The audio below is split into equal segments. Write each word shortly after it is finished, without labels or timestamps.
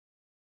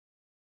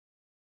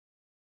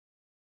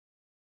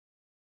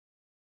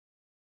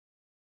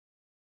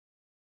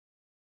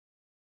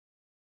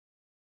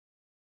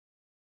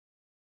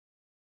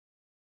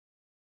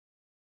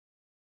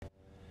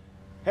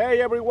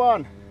Hey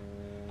everyone,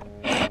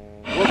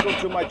 welcome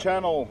to my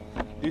channel.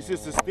 This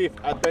is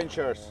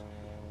Steve.adventures.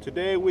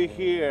 Today we're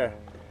here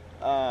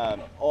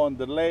on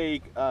the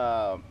lake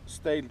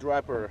State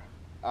Driver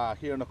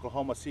here in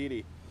Oklahoma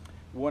City.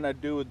 We want to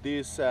do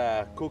this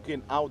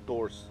cooking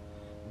outdoors,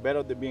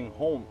 better than being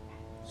home.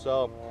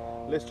 So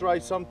let's try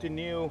something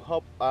new.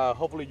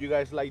 Hopefully you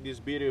guys like this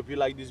video. If you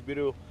like this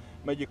video,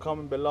 make you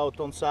comment below,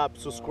 thumbs up,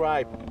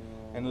 subscribe,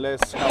 and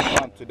let's have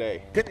fun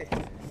today. Okay.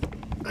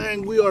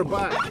 And we are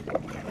back.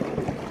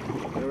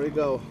 There we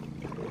go.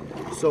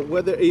 So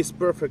weather is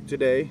perfect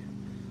today.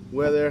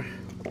 Weather,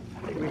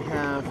 we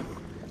have,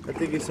 I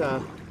think it's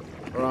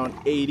around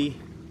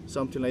 80,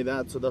 something like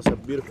that. So that's a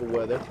beautiful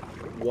weather.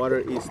 Water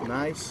is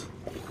nice,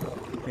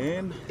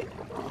 and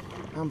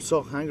I'm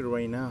so hungry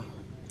right now.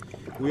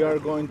 We are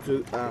going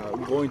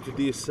to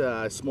this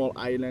small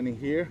island in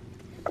here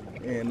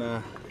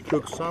and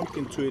cook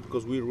something to it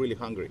because we're really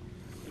hungry.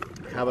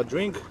 Have a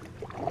drink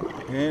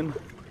and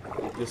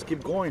just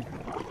keep going.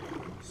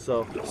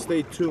 So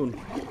stay tuned.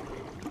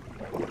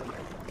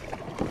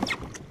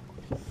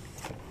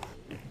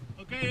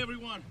 Okay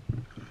everyone,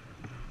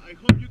 I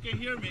hope you can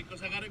hear me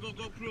because I gotta go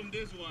prune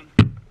this one,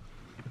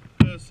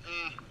 because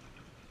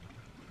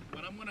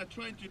what I'm gonna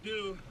try to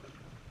do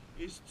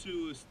is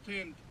to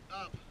stand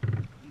up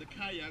in the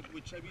kayak,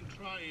 which I've been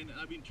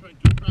trying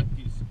to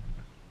practice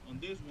on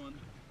this one,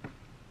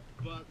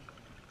 but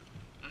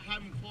I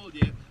haven't fallen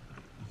yet.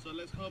 So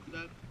let's hope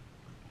that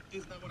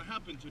it's not gonna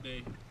happen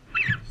today.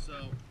 So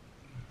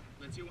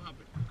let's see what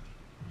happens.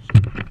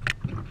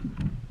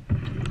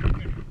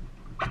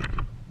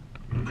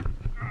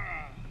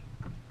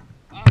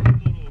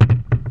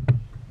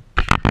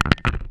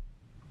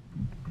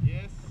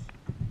 Yes,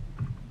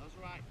 that's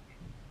right.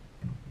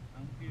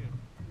 I'm here.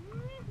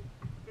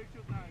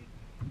 Picture time.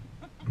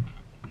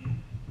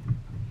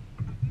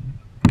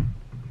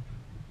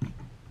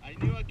 I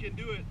knew I can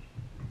do it.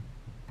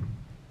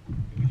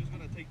 It was just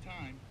gonna take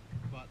time,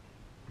 but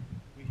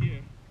we're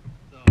here.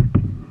 So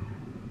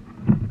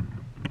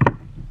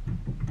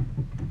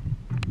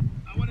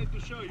I wanted to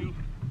show you.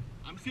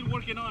 I'm still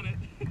working on it.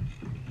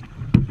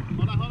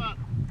 Hold on.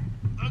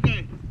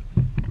 Okay,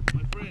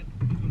 my friend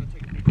is gonna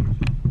take a picture.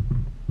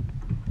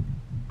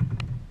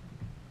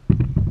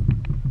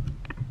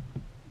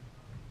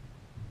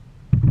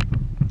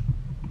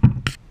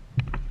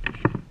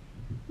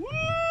 Woo!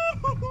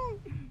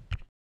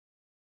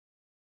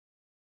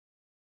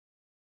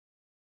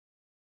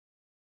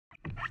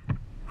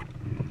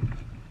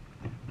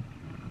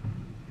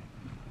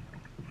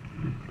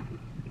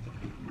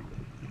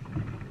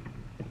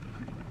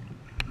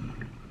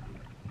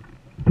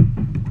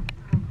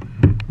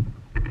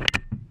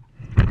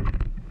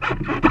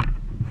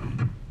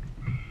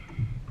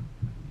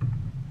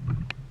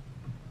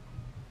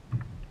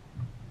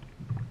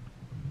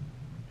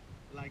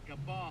 Like a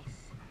boss.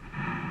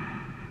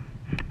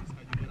 That's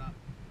how you get up.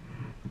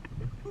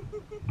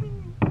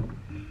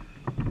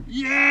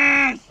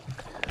 Yes!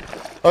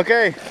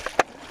 Okay,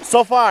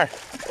 so far,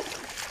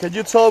 can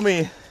you tell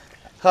me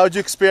how'd you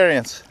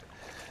experience?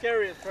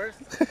 Scary at first,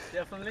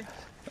 definitely.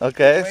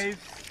 Okay. Waves,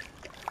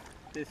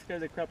 they scare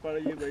the crap out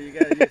of you, but you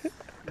gotta just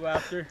go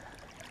after.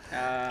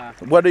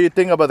 What do you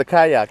think about the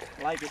kayak?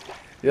 Like it.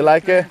 You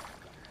like it?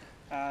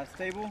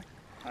 Stable.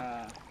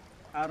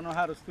 I don't know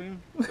how to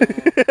swim, so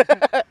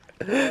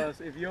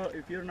if you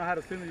don't know how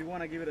to swim and you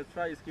want to give it a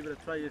try, just give it a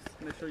try. Just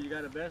make sure you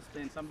got the best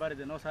and somebody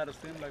that knows how to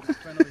swim, like my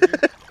friend over here.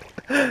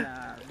 And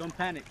don't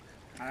panic,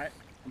 all right?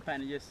 Don't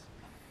panic. Just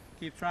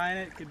keep trying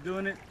it, keep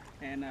doing it,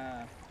 and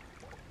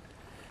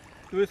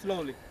do it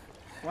slowly.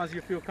 Once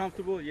you feel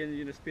comfortable,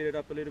 you know, speed it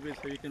up a little bit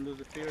so you can lose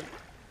the fear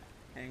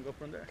and go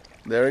from there.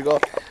 There we go.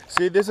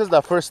 See, this is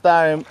the first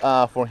time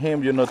for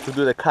him, you know, to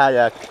do the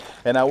kayak,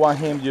 and I want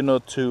him, you know,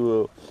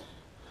 to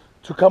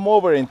come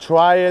over and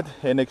try it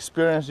and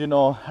experience, you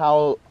know,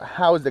 how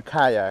is the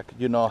kayak,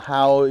 you know,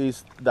 how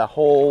is the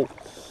whole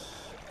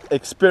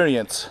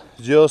experience,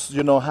 just,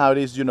 you know, how it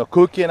is, you know,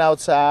 cooking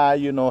outside,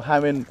 you know,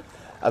 having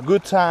a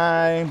good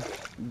time,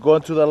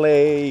 going to the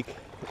lake,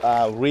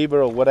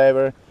 river or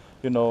whatever,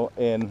 you know,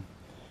 and,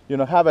 you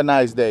know, have a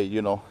nice day,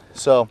 you know.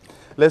 So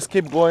let's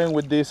keep going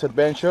with this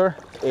adventure,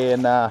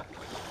 and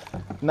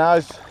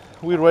now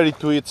we're ready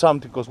to eat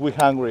something because we're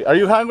hungry. Are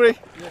you hungry?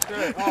 Yes,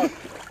 sir. Oh,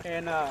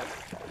 and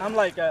I'm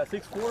like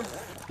 6'4".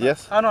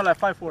 Yes. I know, like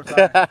 5'4".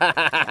 Sorry.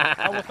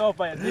 I was off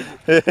by a digit.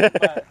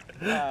 But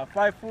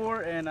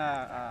 5'4" and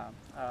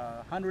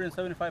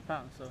 175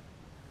 pounds. So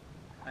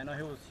I know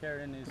he was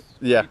sharing his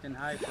weight and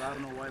height, so I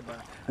don't know why.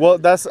 But well,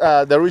 that's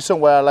the reason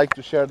why I like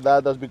to share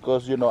that. That's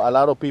because, you know, a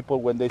lot of people,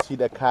 when they see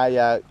the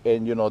kayak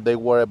and, you know, they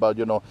worry about,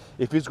 you know,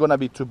 if it's gonna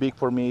be too big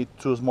for me,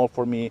 too small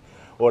for me,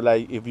 or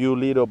like if you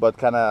little but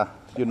kind of,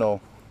 you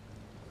know,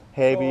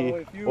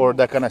 heavy, so or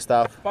that kind of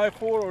stuff.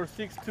 5'4" or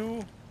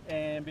 6'2",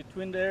 and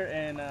between there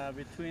and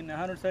between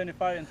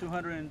 175 and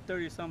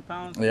 230 some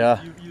pounds, yeah,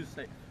 you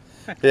safe.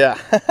 Yeah.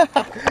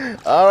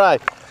 All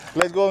right,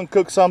 let's go and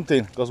cook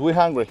something because we're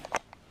hungry.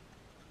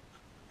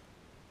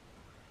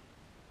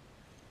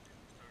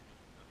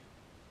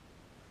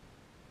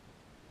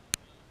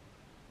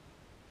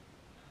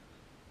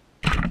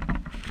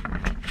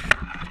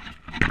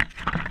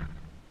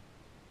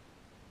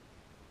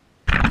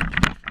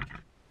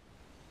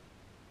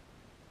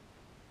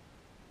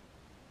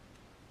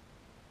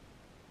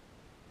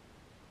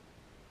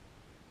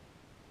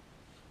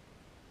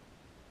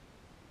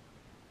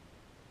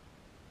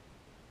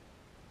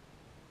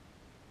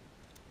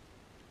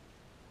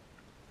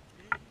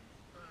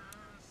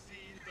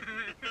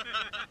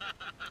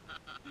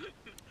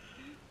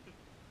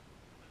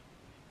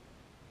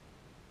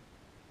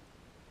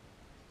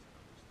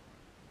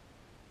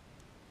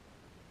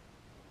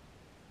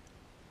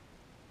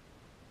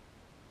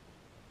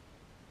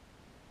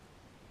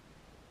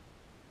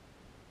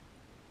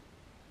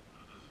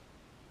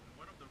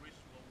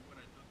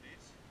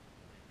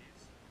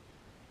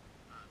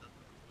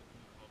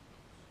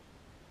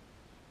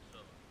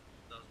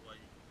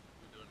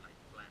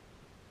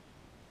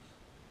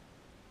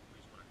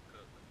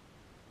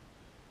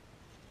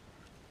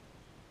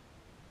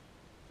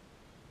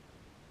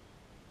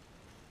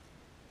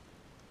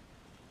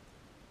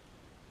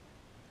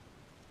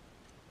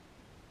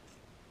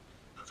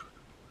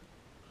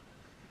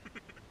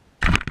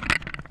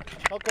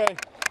 Okay,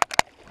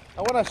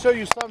 I want to show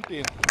you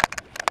something.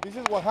 This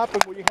is what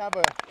happens when you have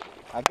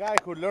a guy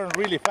who learns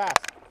really fast.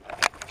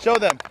 Show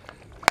them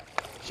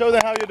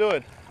how you do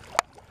it.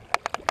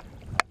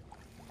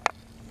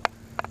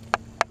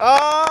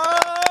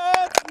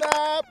 Oh,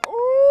 snap!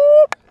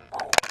 Ooh.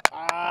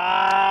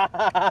 Ah.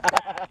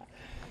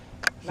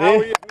 Now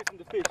we're just missing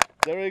the fish.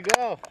 There we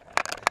go.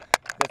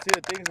 But see,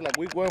 the thing is, like,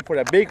 we're going for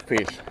the big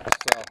fish.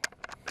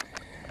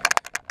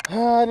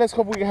 So let's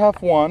hope we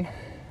have one.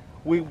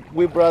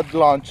 We brought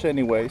lunch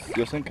anyways,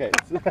 just in case.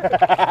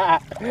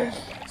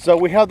 So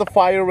we have the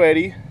fire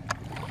ready,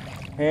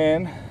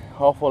 and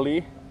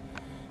hopefully,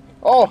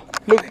 oh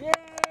look, he's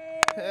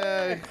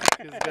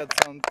got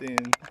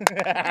something.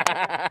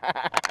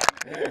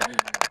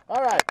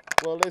 All right,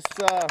 well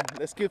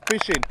let's keep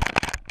fishing.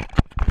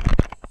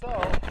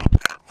 So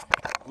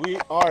we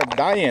are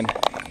dying.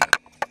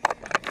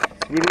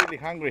 We're really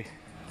hungry,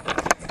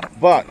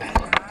 but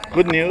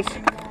good news,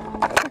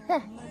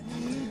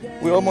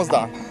 we're almost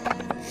done.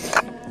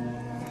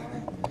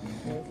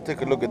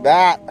 Take a look at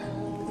that.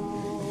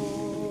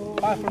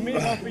 For me,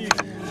 not for you.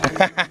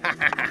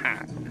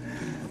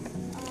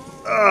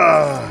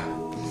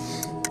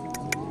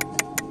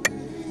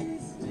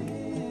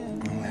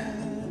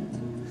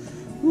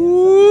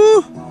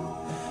 Woo!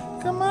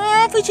 Come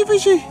on, fishy,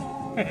 fishy.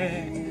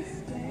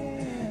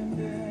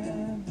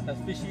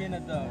 That's fishy in a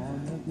dog.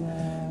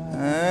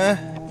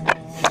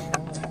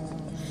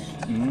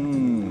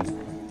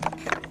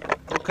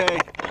 Okay.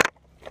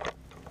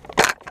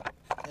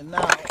 And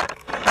now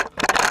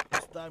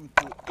it's time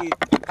to eat.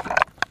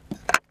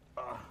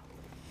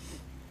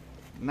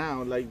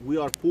 Now, like, we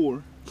are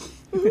poor.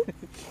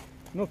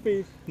 No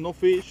fish. No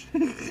fish.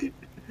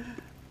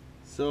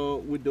 So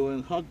we're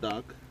doing hot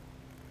dog.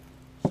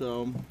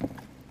 So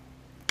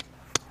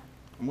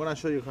I'm gonna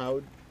show you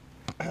how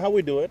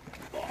we do it.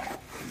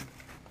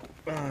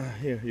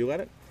 Here, you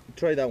got it?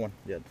 Try that one.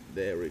 Yeah,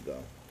 there we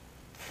go.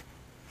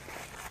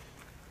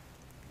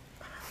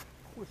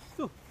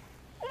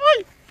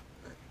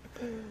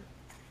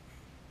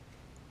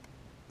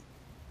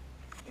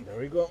 There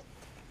we go.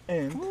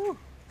 And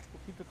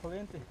Poquito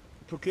caliente.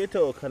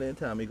 poquito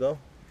caliente, amigo.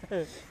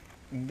 And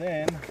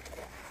then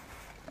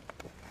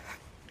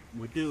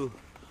we do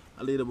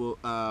a little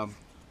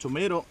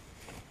tomato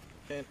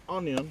and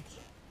onions,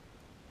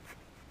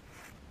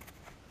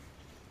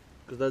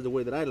 because that's the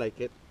way that I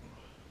like it.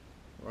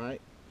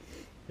 Right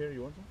here,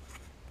 you want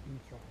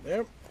some?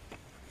 There.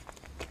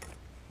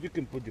 You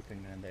can put your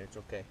finger in there. It's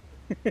okay.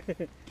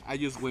 I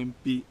just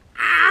went pee.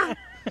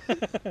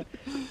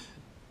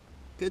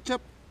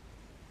 Ketchup.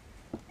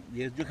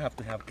 Yes, you have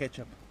to have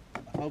ketchup.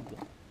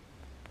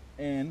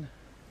 And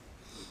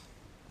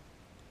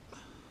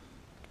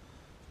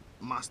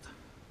mustard.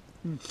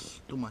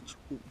 Too much.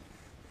 Ooh.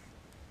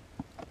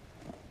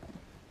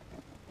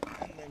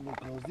 And then we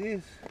close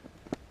this.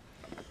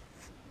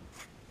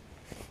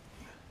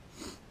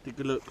 Take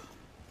a look.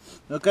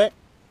 Okay,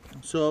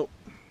 so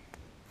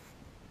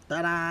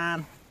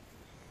ta-da!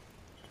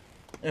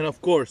 And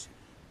of course,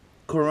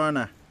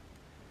 Corona.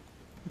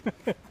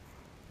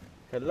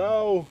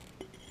 Hello.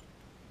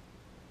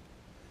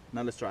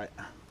 Now let's try it.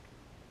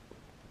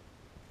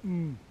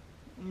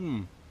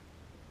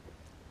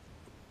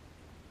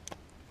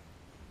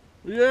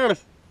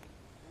 Yes.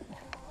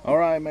 All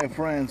right, my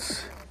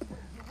friends,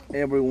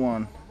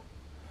 everyone.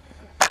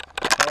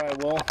 All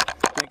right, well,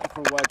 thank you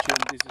for watching.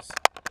 This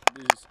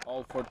is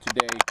all for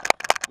today.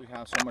 We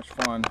had so much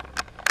fun,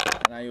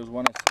 and I just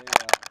want to say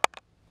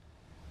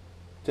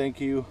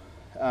thank you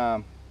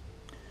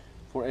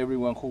for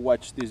everyone who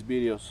watched these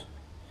videos.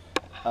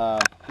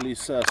 Please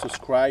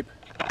subscribe,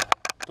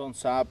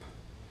 thumbs up,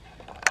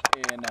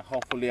 and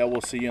hopefully I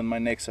will see you on my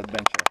next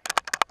adventure.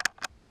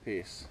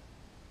 Peace.